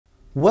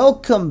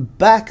Welcome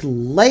back,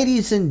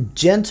 ladies and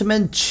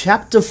gentlemen.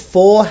 Chapter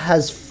 4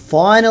 has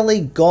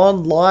finally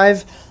gone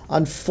live.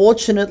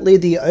 Unfortunately,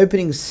 the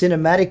opening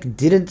cinematic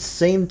didn't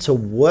seem to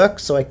work,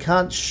 so I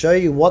can't show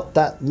you what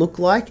that looked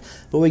like,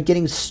 but we're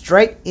getting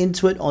straight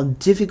into it on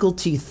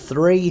difficulty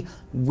 3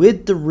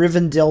 with the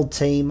Rivendell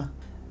team.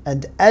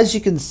 And as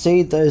you can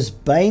see, those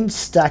Banes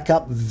stack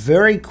up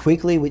very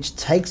quickly, which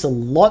takes a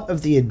lot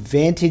of the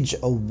advantage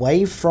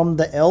away from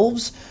the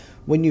elves.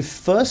 When you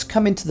first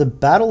come into the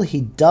battle,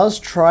 he does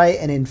try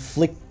and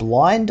inflict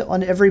blind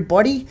on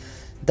everybody.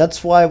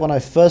 That's why when I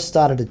first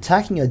started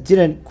attacking, I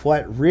didn't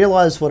quite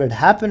realize what had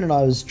happened and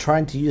I was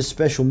trying to use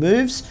special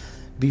moves.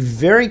 Be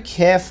very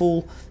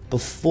careful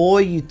before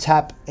you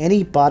tap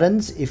any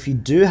buttons. If you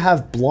do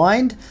have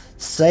blind,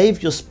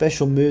 save your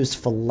special moves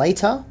for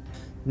later.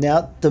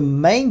 Now, the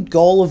main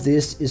goal of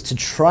this is to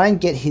try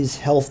and get his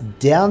health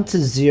down to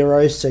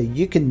 0 so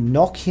you can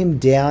knock him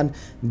down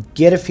and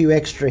get a few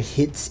extra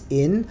hits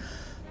in.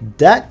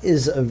 That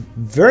is a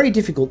very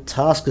difficult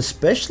task,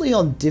 especially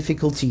on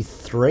difficulty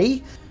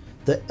 3.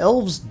 The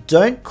elves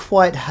don't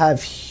quite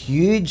have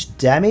huge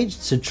damage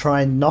to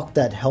try and knock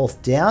that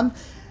health down.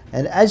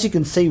 And as you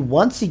can see,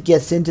 once he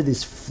gets into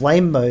this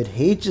flame mode,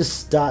 he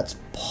just starts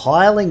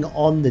piling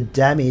on the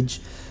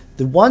damage.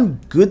 The one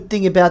good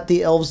thing about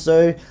the elves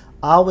though,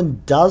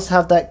 Arwen does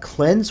have that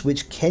cleanse,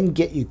 which can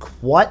get you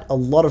quite a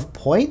lot of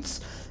points.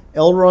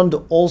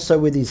 Elrond also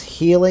with his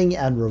healing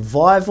and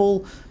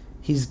revival,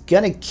 he's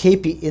going to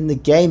keep you in the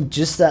game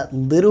just that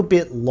little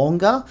bit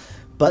longer.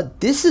 But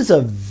this is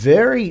a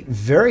very,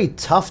 very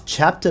tough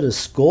chapter to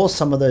score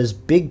some of those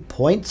big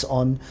points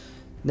on.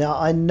 Now,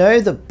 I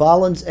know that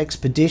Balin's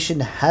Expedition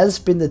has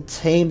been the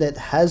team that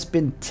has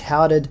been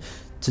touted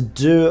to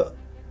do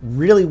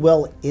really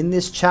well in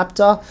this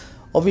chapter.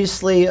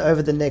 Obviously,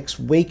 over the next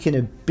week and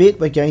a bit,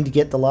 we're going to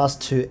get the last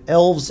 2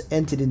 elves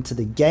entered into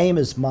the game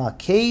as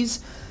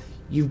marquees.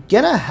 You're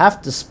going to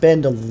have to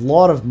spend a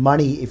lot of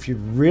money if you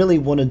really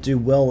want to do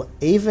well,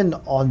 even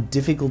on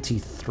difficulty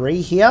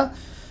 3 here.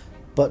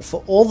 But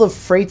for all the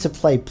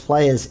free-to-play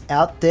players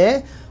out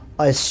there,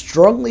 I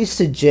strongly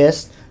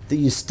suggest that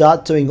you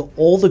start doing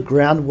all the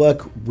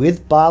groundwork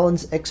with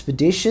Balin's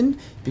Expedition,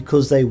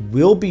 because they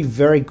will be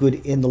very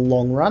good in the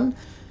long run.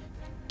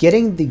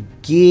 Getting the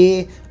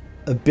gear,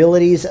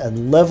 abilities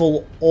and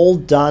level all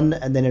done,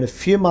 and then in a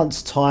few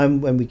months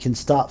time when we can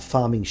start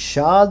farming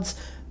shards,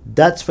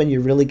 that's when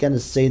you're really going to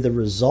see the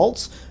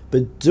results.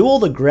 But do all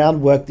the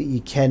groundwork that you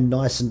can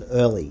nice and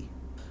early.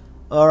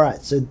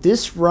 Alright, so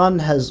this run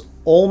has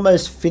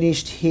almost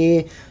finished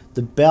here.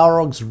 The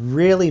Balrog's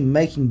really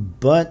making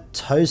burnt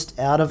toast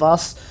out of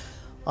us.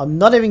 I'm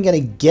not even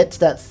going to get to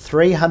that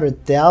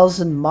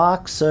 300,000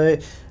 mark, so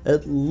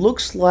it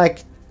looks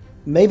like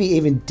maybe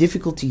even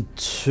difficulty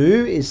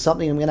 2 is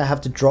something I'm going to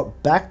have to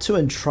drop back to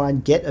and try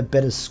and get a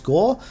better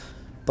score.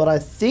 But I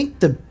think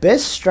the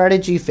best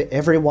strategy for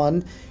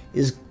everyone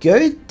is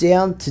go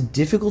down to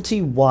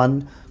difficulty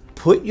 1,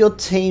 put your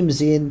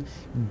teams in,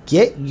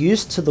 get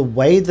used to the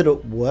way that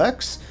it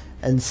works,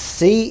 and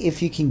see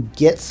if you can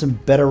get some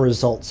better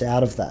results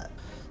out of that.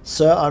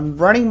 So I'm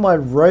running my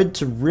Road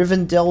to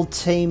Rivendell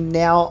team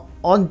now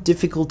on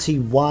difficulty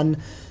 1.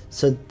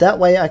 So that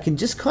way I can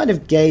just kind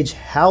of gauge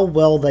how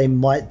well they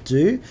might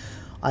do.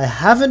 I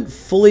haven't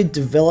fully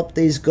developed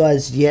these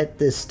guys yet.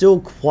 They're still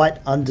quite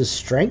under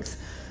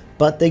strength,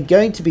 but they're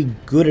going to be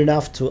good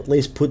enough to at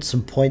least put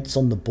some points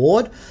on the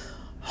board.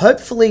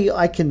 Hopefully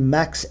I can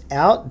max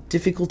out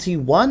difficulty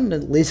 1,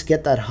 at least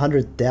get that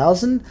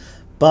 100,000,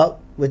 but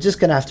we're just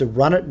going to have to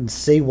run it and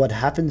see what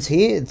happens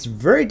here. It's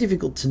very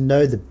difficult to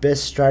know the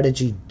best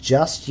strategy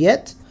just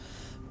yet,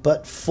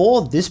 but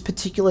for this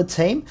particular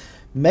team,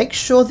 make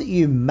sure that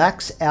you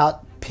max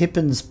out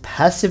Pippin's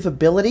passive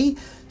ability,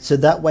 so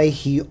that way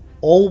he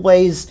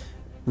always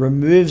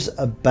removes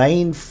a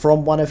Bane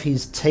from one of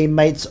his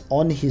teammates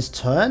on his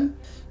turn.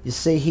 You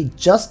see, he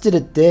just did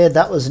it there.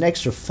 That was an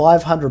extra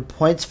 500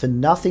 points for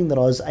nothing that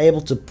I was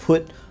able to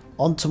put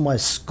onto my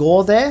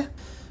score there.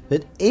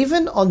 But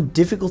even on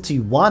difficulty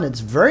 1, it's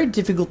very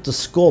difficult to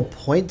score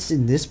points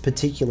in this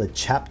particular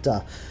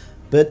chapter.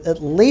 But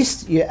at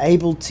least you're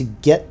able to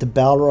get the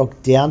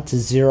Balrog down to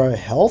 0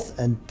 health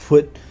and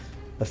put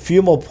a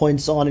few more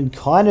points on and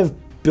kind of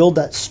build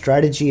that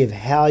strategy of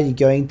how you're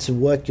going to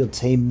work your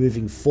team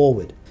moving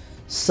forward.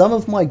 Some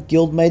of my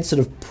guildmates that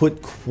have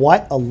put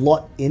quite a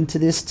lot into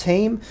this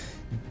team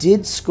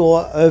did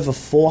score over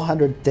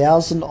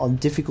 400,000 on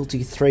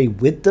difficulty 3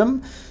 with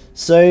them.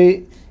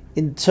 So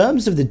in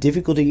terms of the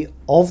difficulty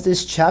of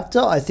this chapter,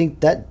 I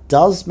think that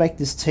does make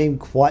this team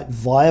quite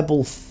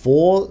viable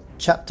for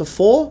chapter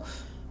 4.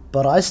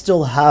 But I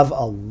still have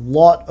a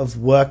lot of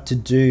work to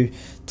do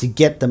to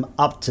get them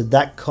up to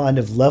that kind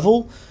of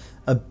level.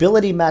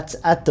 Ability mats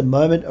at the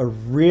moment are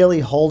really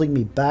holding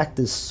me back.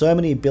 There's so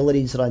many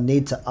abilities that I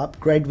need to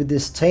upgrade with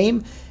this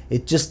team.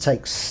 It just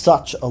takes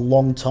such a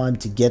long time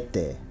to get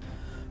there.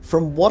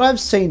 From what I've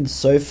seen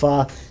so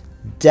far,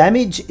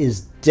 damage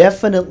is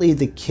definitely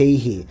the key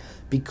here.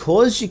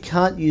 Because you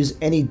can't use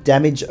any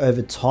damage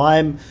over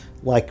time,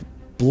 like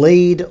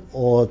bleed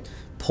or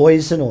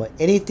poison or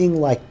anything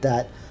like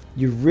that.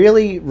 You're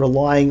really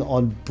relying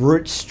on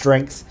brute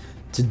strength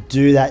to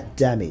do that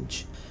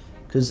damage.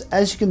 Because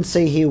as you can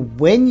see here,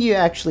 when you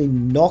actually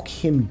knock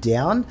him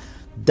down,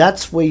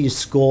 that's where you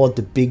score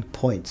the big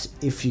points.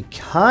 If you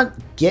can't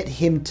get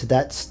him to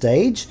that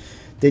stage,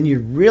 then you're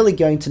really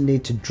going to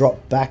need to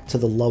drop back to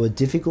the lower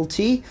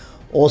difficulty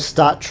or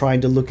start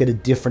trying to look at a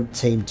different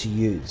team to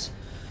use.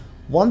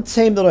 One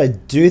team that I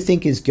do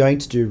think is going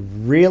to do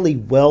really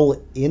well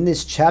in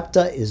this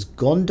chapter is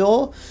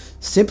Gondor,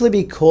 simply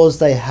because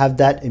they have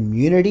that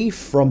immunity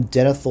from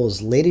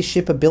Denethor's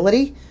leadership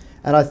ability,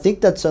 and I think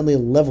that's only a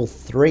level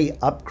 3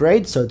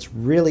 upgrade, so it's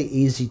really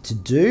easy to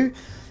do.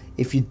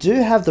 If you do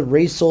have the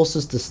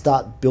resources to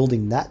start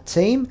building that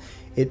team,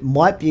 it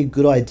might be a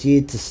good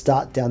idea to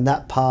start down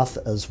that path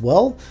as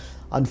well.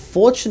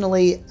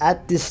 Unfortunately,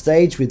 at this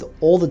stage, with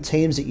all the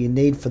teams that you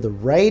need for the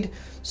raid,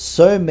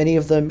 so many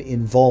of them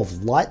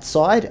involve light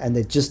side, and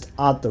there just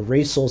aren't the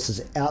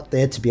resources out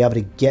there to be able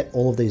to get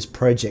all of these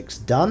projects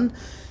done.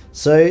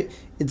 So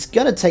it's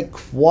going to take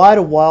quite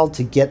a while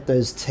to get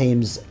those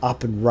teams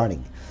up and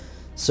running.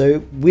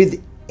 So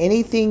with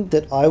anything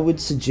that I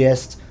would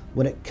suggest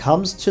when it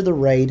comes to the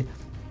raid,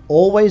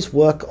 always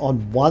work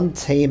on one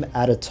team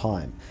at a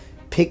time.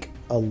 Pick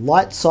a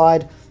light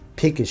side,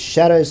 pick a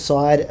shadow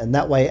side, and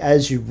that way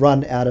as you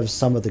run out of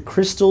some of the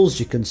crystals,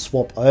 you can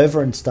swap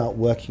over and start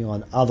working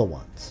on other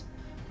ones.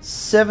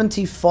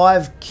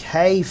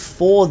 75k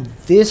for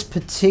this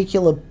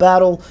particular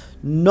battle,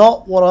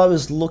 not what I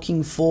was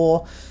looking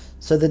for.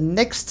 So the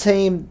next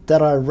team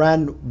that I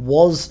ran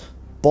was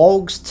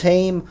Bolg's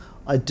team.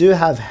 I do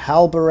have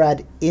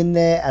Halbarad in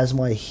there as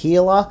my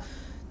healer.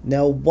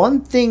 Now,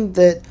 one thing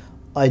that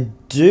I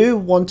do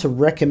want to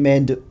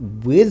recommend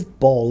with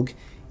Bolg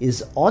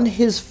is on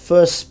his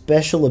first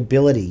special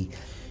ability,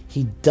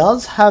 he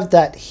does have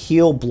that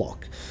heal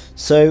block.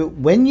 So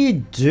when you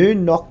do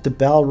knock the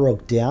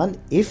Balrog down,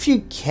 if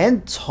you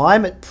can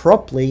time it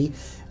properly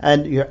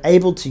and you're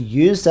able to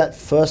use that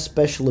first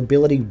special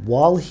ability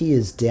while he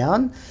is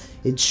down,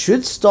 it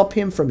should stop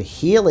him from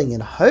healing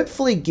and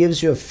hopefully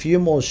gives you a few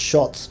more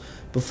shots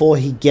before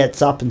he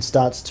gets up and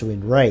starts to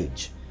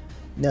enrage.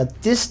 Now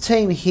this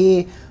team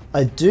here,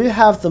 I do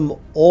have them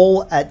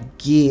all at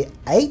gear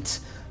 8.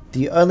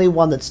 The only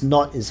one that's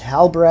not is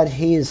Halbarad.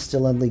 He is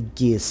still only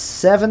gear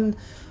 7.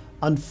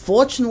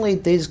 Unfortunately,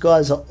 these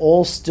guys are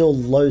all still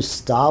low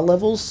star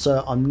levels,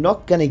 so I'm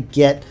not going to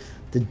get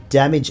the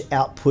damage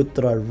output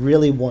that I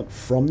really want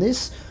from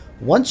this.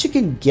 Once you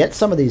can get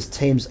some of these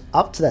teams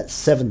up to that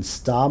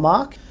 7-star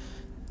mark,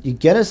 you're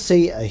going to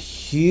see a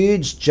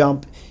huge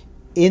jump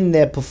in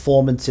their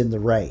performance in the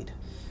raid.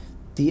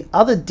 The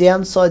other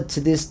downside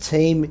to this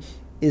team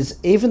is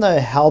even though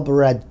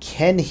Halbarad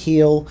can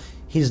heal,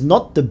 he's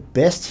not the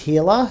best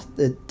healer.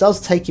 It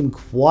does take him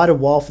quite a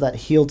while for that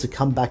heal to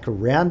come back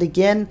around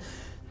again.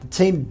 The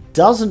team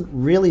doesn't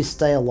really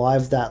stay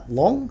alive that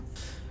long.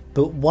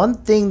 But one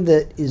thing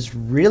that is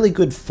really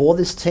good for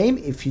this team,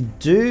 if you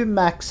do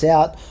max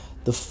out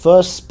the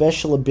first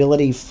special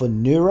ability for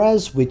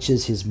Nuraz, which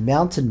is his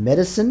Mountain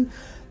Medicine,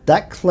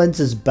 that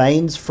cleanses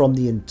Banes from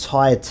the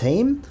entire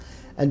team.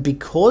 And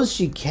because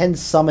you can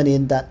summon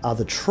in that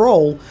other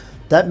troll,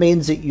 that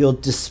means that you're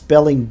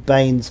dispelling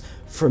Banes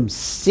from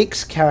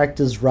 6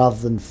 characters rather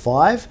than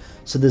 5.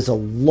 So there's a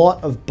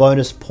lot of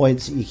bonus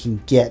points that you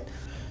can get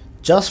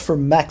just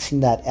from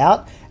maxing that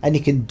out. And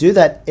you can do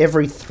that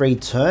every 3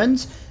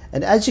 turns.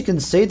 And as you can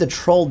see, the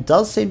troll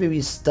does seem to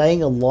be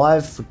staying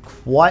alive for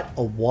quite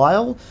a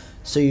while.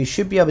 So you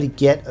should be able to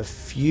get a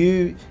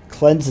few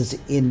cleanses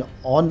in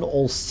on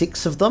all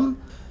 6 of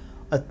them.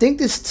 I think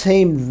this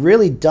team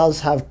really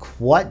does have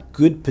quite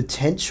good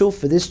potential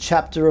for this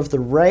chapter of the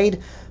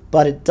raid,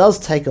 but it does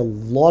take a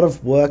lot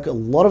of work. A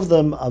lot of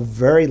them are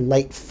very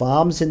late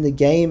farms in the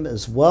game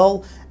as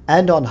well,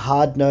 and on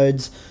hard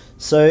nodes,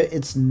 so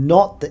it's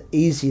not the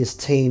easiest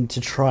team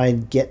to try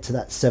and get to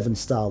that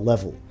 7-star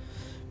level.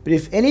 But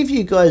if any of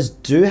you guys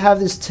do have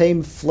this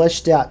team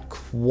fleshed out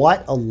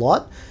quite a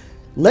lot,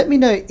 let me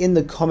know in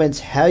the comments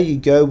how you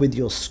go with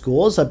your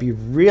scores. I'd be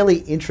really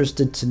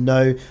interested to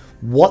know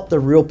what the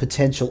real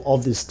potential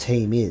of this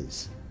team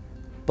is.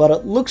 But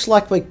it looks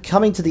like we're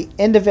coming to the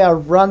end of our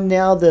run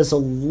now. There's a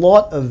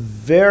lot of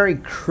very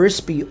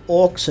crispy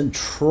orcs and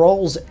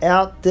trolls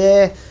out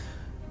there.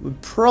 We're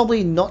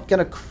probably not going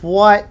to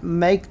quite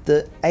make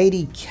the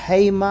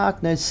 80k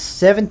mark. No,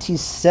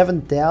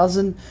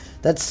 77,000.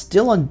 That's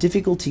still on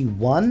difficulty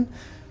 1.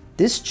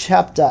 This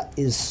chapter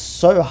is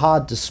so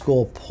hard to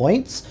score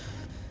points.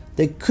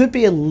 There could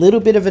be a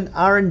little bit of an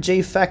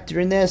RNG factor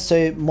in there, so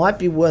it might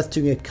be worth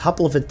doing a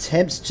couple of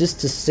attempts just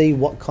to see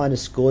what kind of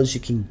scores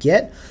you can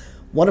get.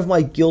 One of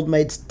my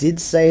guildmates did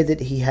say that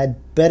he had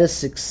better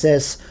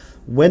success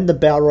when the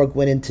Balrog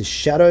went into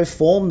shadow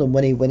form than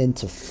when he went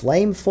into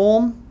flame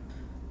form.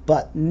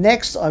 But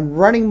next, I'm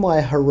running my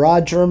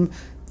Haradrim.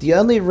 The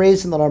only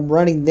reason that I'm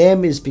running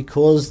them is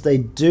because they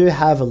do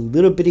have a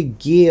little bit of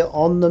gear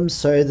on them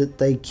so that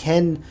they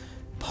can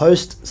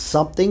post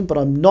something, but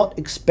I'm not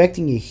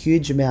expecting a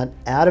huge amount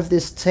out of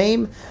this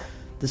team.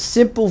 The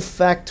simple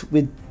fact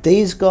with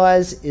these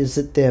guys is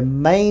that their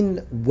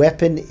main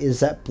weapon is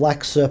that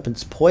Black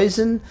Serpent's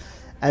poison,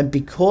 and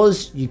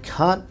because you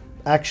can't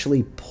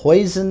actually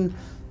poison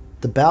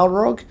the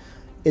Balrog,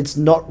 it's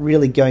not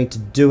really going to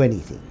do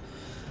anything.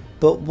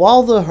 But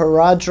while the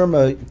Haradrim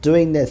are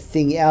doing their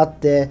thing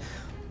out there,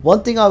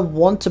 one thing I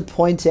want to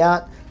point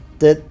out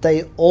that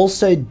they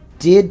also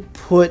did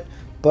put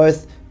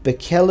both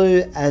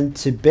Bekelu and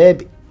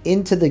Tubeb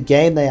into the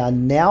game. They are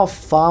now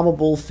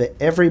farmable for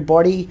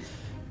everybody.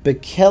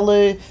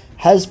 Bekelu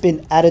has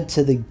been added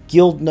to the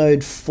guild node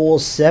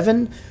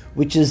 4-7,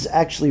 which is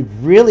actually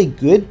really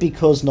good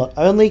because not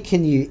only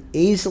can you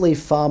easily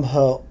farm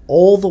her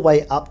all the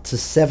way up to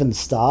 7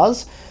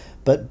 stars,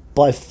 but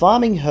by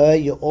farming her,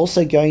 you're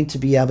also going to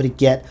be able to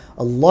get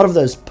a lot of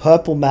those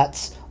purple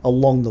mats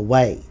along the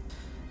way.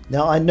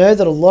 Now, I know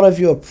that a lot of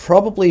you are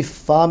probably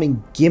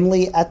farming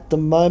Gimli at the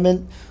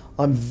moment.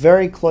 I'm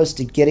very close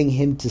to getting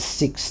him to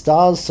 6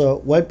 stars, so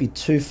it won't be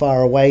too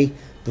far away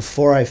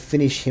before I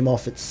finish him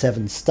off at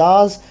 7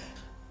 stars.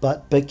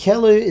 But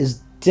Bekelu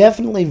is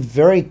definitely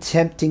very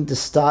tempting to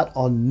start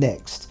on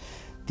next.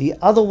 The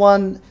other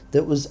one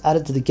that was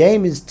added to the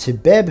game is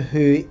Tubeb,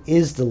 who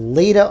is the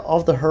leader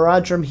of the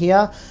Haradrim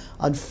here.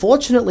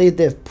 Unfortunately,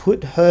 they've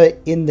put her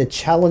in the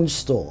challenge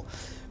store.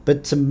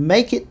 But to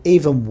make it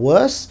even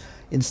worse,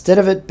 instead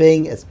of it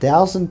being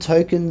 1,000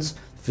 tokens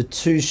for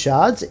 2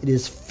 shards, it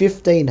is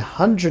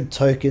 1,500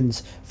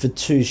 tokens for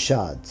 2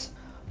 shards.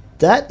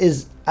 That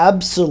is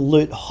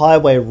absolute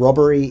highway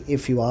robbery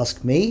if you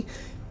ask me,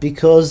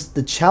 because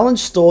the challenge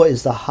store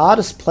is the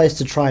hardest place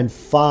to try and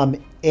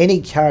farm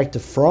any character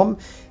from.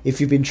 If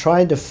you've been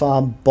trying to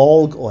farm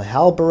Bolg or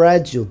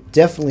Halbarad, you'll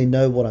definitely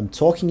know what I'm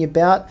talking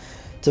about.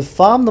 To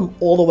farm them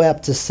all the way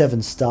up to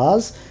 7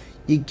 stars,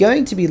 you're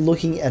going to be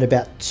looking at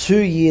about 2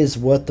 years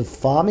worth of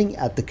farming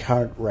at the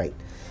current rate.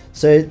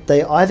 So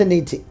they either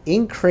need to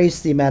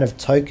increase the amount of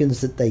tokens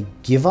that they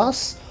give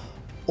us,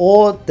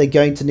 or they're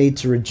going to need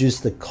to reduce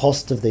the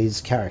cost of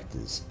these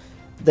characters.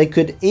 They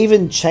could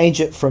even change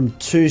it from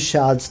 2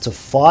 shards to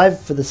 5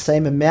 for the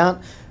same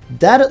amount.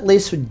 That at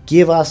least would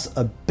give us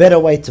a better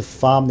way to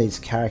farm these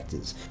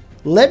characters.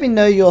 Let me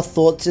know your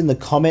thoughts in the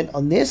comment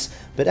on this,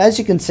 but as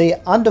you can see,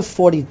 under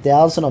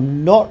 40,000,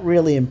 I'm not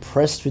really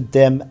impressed with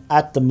them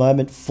at the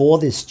moment for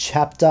this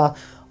chapter.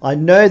 I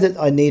know that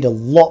I need a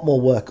lot more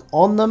work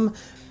on them,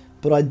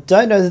 but I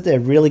don't know that they're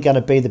really going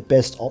to be the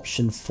best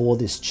option for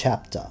this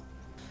chapter.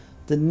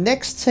 The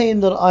next team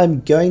that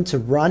I'm going to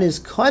run is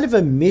kind of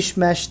a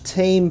mishmash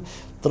team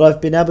that I've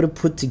been able to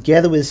put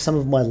together with some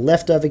of my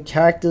leftover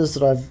characters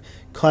that I've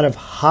kind of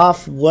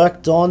half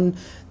worked on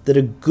that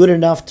are good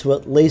enough to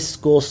at least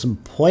score some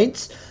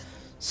points.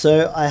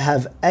 So I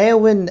have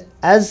Eowyn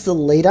as the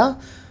leader.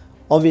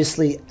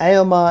 Obviously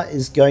Eomer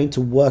is going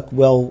to work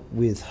well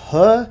with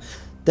her.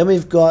 Then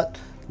we've got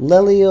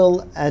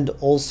Leliel and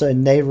also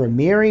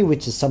Neyramiri,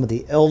 which is some of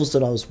the elves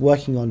that I was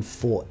working on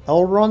for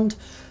Elrond.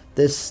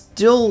 They're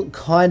still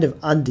kind of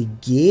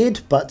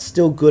under-geared, but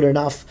still good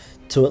enough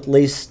to at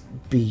least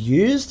be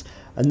used.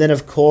 And then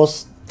of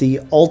course the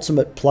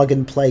ultimate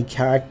plug-and-play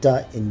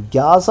character in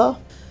Gaza.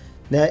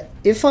 Now,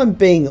 if I'm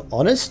being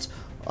honest,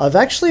 I've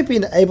actually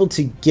been able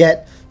to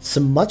get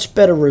some much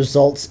better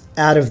results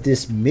out of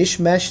this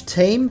mishmash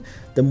team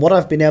than what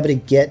I've been able to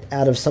get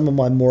out of some of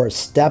my more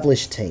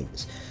established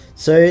teams.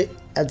 So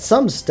at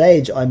some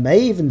stage, I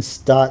may even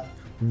start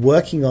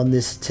working on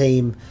this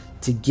team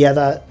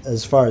together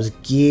as far as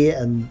gear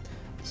and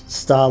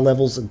star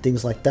levels and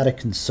things like that are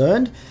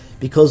concerned,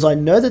 because I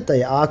know that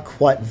they are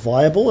quite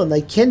viable and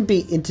they can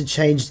be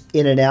interchanged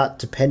in and out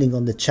depending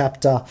on the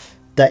chapter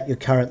that you're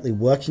currently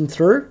working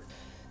through.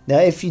 Now,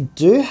 if you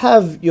do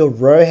have your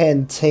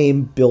Rohan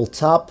team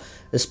built up,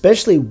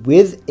 especially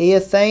with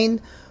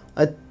Eothane,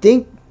 I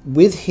think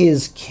with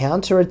his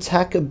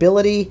counter-attack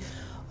ability,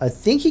 I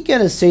think you're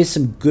going to see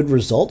some good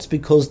results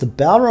because the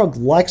Balrog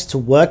likes to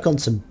work on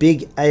some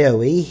big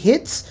AoE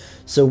hits.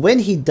 So when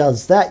he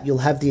does that, you'll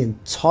have the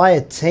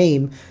entire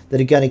team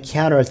that are going to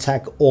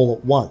counterattack all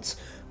at once,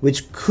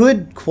 which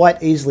could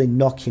quite easily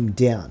knock him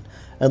down.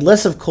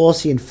 Unless, of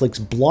course, he inflicts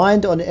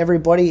blind on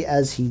everybody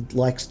as he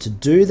likes to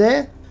do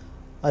there.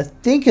 I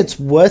think it's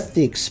worth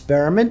the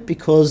experiment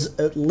because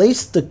at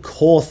least the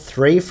core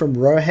 3 from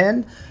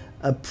Rohan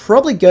are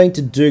probably going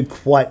to do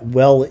quite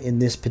well in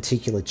this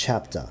particular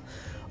chapter.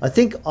 I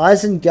think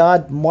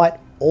Isengard might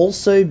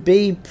also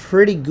be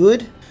pretty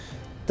good.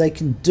 They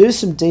can do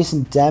some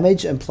decent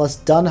damage, and plus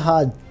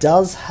Dunhard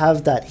does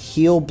have that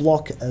heal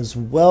block as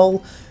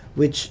well,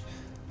 which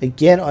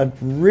again I'd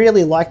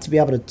really like to be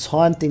able to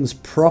time things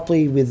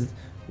properly with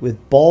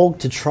Bolg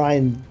to try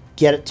and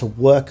get it to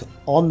work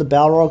on the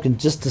Balrog, and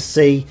just to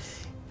see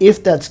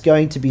if that's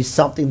going to be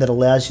something that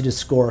allows you to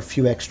score a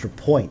few extra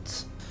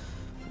points.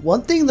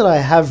 One thing that I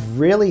have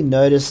really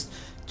noticed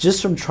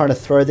just from trying to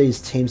throw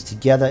these teams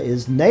together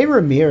is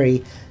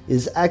Neyramiri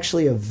is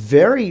actually a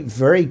very,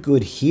 very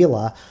good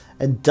healer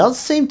and does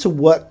seem to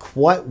work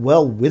quite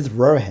well with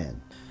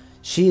Rohan.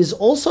 She is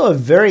also a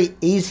very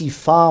easy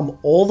farm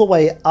all the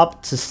way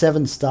up to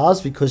 7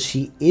 stars because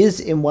she is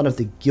in one of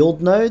the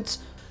guild nodes.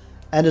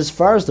 And as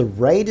far as the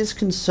raid is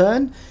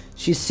concerned,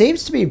 she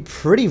seems to be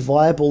pretty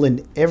viable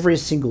in every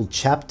single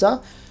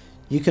chapter.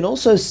 You can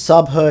also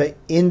sub her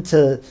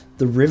into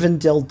the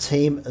Rivendell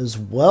team as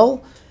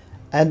well.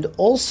 And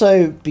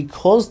also,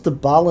 because the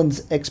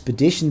Balin's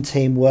expedition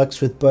team works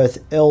with both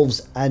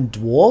elves and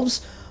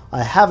dwarves,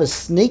 I have a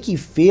sneaky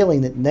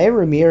feeling that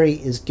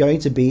Neyramiri is going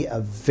to be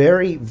a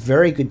very,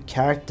 very good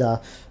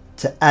character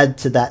to add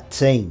to that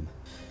team.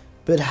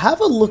 But have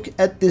a look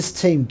at this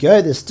team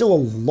go. There's still a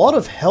lot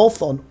of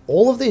health on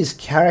all of these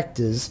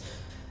characters,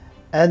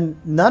 and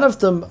none of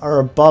them are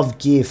above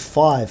gear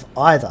 5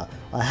 either.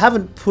 I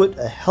haven't put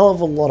a hell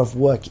of a lot of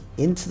work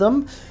into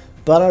them,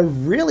 but I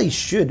really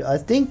should. I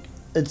think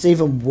it's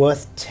even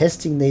worth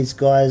testing these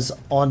guys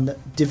on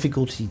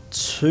difficulty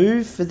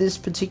 2 for this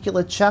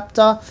particular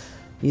chapter.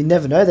 You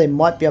never know, they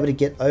might be able to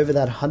get over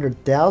that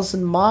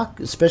 100,000 mark,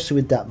 especially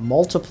with that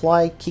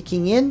multiply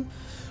kicking in.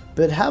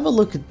 But have a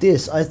look at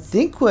this. I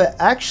think we're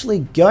actually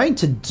going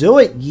to do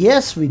it.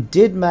 Yes, we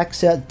did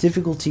max out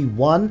difficulty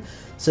 1.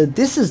 So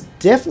this is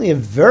definitely a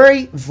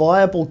very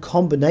viable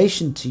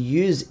combination to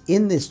use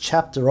in this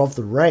chapter of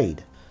the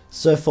raid.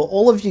 So for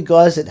all of you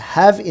guys that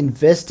have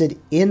invested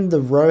in the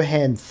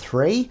Rohan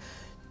 3,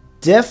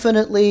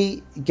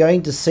 definitely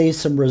going to see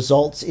some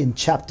results in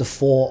chapter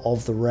 4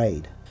 of the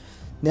raid.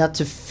 Now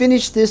to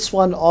finish this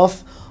one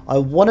off, I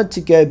wanted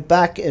to go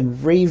back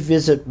and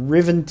revisit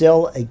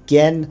Rivendell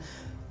again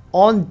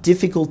on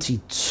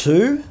difficulty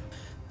 2.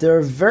 They're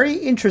a very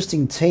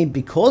interesting team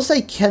because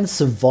they can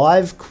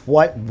survive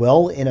quite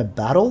well in a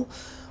battle.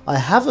 I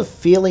have a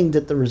feeling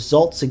that the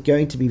results are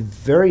going to be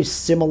very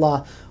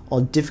similar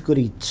on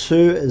difficulty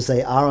 2 as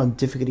they are on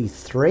difficulty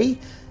 3,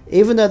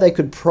 even though they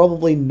could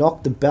probably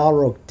knock the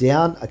Balrog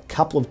down a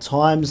couple of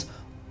times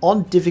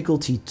on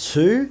difficulty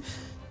 2.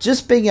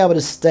 Just being able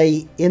to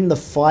stay in the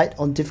fight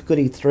on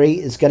difficulty 3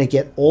 is going to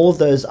get all of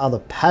those other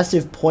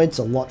passive points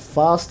a lot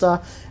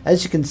faster.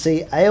 As you can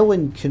see,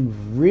 Eowyn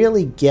can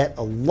really get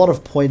a lot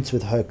of points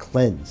with her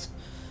cleanse.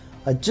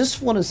 I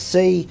just want to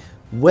see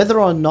whether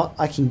or not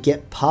I can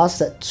get past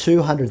that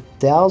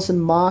 200,000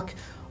 mark.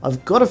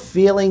 I've got a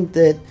feeling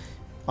that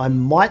I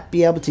might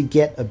be able to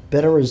get a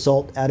better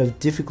result out of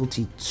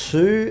difficulty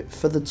 2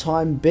 for the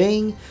time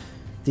being.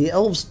 The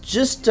elves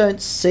just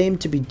don't seem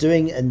to be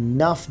doing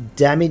enough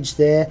damage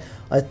there.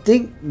 I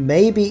think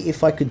maybe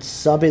if I could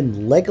sub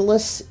in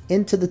Legolas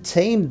into the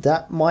team,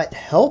 that might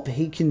help.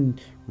 He can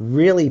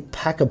really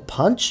pack a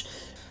punch.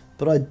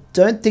 But I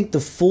don't think the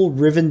full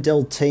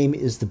Rivendell team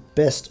is the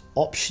best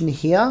option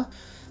here.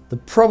 The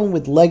problem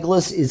with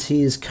Legolas is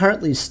he is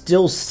currently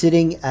still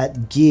sitting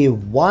at gear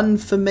 1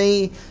 for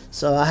me.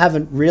 So I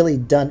haven't really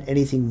done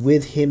anything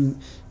with him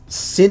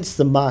since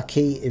the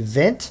Marquee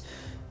event.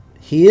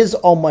 He is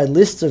on my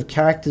list of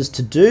characters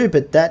to do,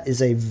 but that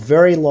is a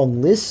very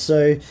long list,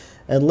 so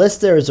unless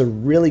there is a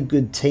really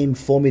good team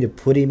for me to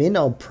put him in,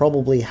 I'll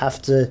probably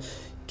have to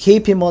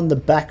keep him on the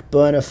back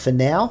burner for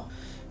now,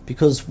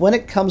 because when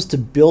it comes to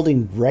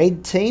building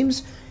raid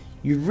teams,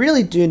 you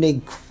really do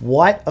need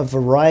quite a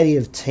variety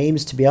of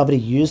teams to be able to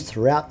use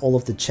throughout all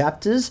of the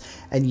chapters,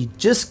 and you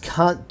just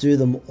can't do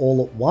them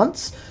all at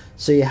once.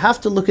 So you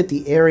have to look at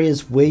the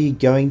areas where you're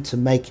going to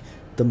make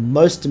the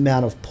most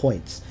amount of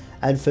points.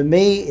 And for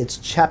me, it's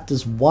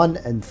chapters 1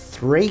 and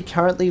 3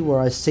 currently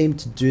where I seem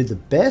to do the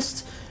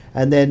best.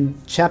 And then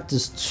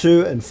chapters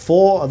 2 and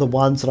 4 are the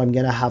ones that I'm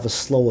going to have a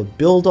slower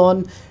build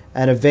on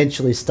and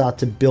eventually start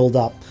to build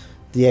up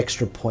the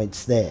extra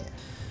points there.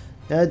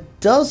 Now it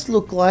does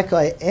look like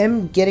I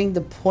am getting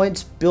the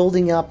points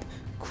building up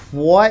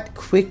quite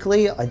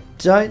quickly. I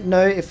don't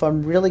know if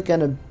I'm really going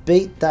to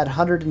beat that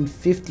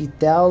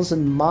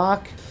 150,000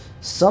 mark.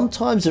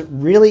 Sometimes it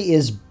really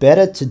is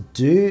better to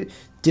do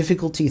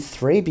difficulty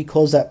 3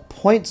 because that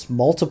points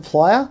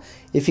multiplier,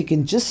 if you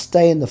can just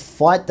stay in the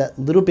fight that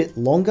little bit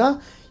longer,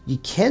 you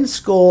can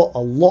score a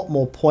lot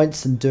more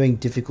points than doing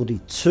difficulty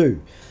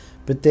 2.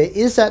 But there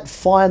is that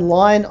fine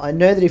line. I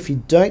know that if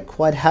you don't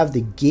quite have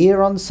the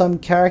gear on some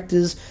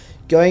characters,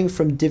 going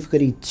from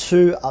difficulty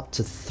 2 up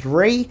to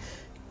 3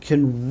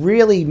 can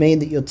really mean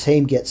that your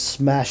team gets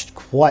smashed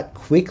quite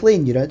quickly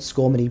and you don't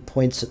score many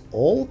points at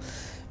all.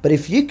 But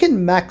if you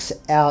can max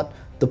out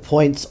the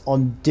points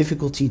on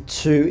difficulty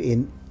 2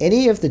 in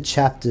any of the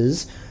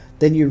chapters,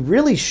 then you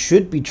really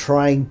should be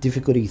trying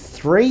difficulty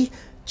 3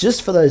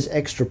 just for those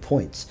extra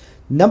points.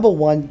 Number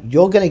 1,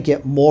 you're going to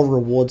get more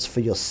rewards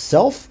for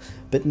yourself,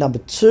 but number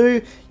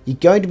 2, you're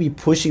going to be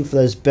pushing for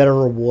those better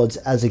rewards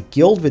as a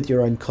guild with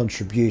your own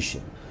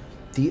contribution.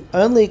 The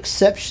only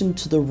exception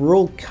to the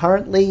rule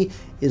currently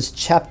is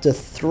chapter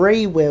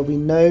 3, where we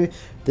know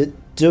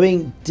that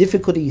doing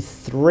difficulty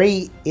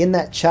 3 in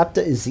that chapter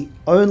is the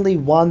only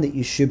one that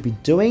you should be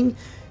doing.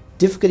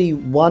 Difficulty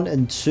 1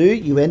 and 2,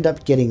 you end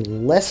up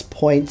getting less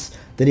points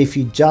than if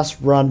you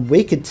just run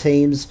weaker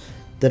teams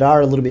that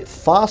are a little bit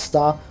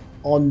faster.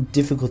 On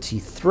difficulty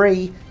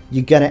 3,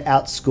 you're going to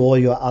outscore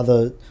your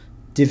other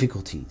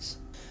difficulties.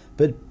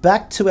 But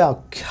back to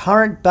our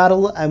current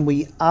battle, and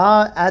we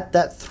are at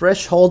that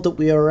threshold that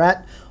we are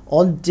at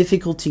on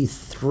difficulty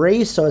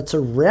 3, so it's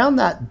around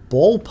that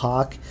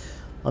ballpark.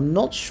 I'm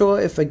not sure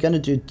if we're going to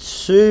do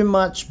too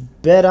much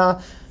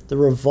better. The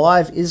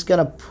revive is going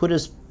to put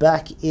us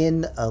back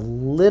in a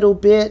little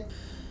bit.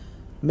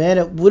 Man,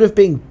 it would have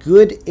been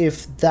good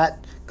if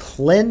that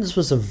cleanse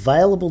was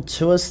available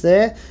to us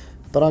there,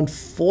 but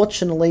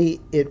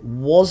unfortunately it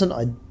wasn't.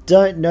 I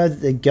don't know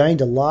that they're going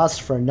to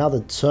last for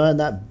another turn.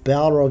 That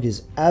Balrog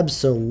is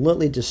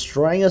absolutely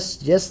destroying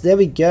us. Yes, there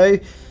we go.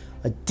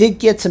 I did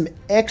get some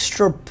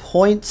extra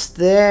points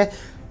there.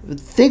 I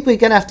think we're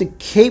going to have to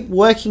keep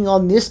working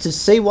on this to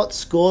see what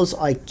scores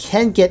I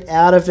can get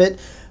out of it.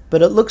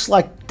 But it looks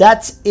like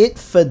that's it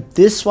for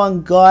this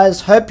one,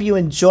 guys. Hope you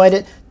enjoyed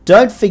it.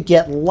 Don't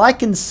forget,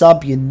 like and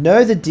sub, you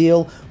know the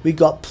deal. We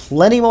got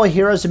plenty more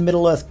Heroes of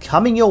Middle-earth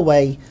coming your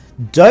way.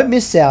 Don't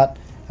miss out,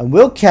 and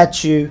we'll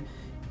catch you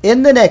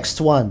in the next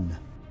one.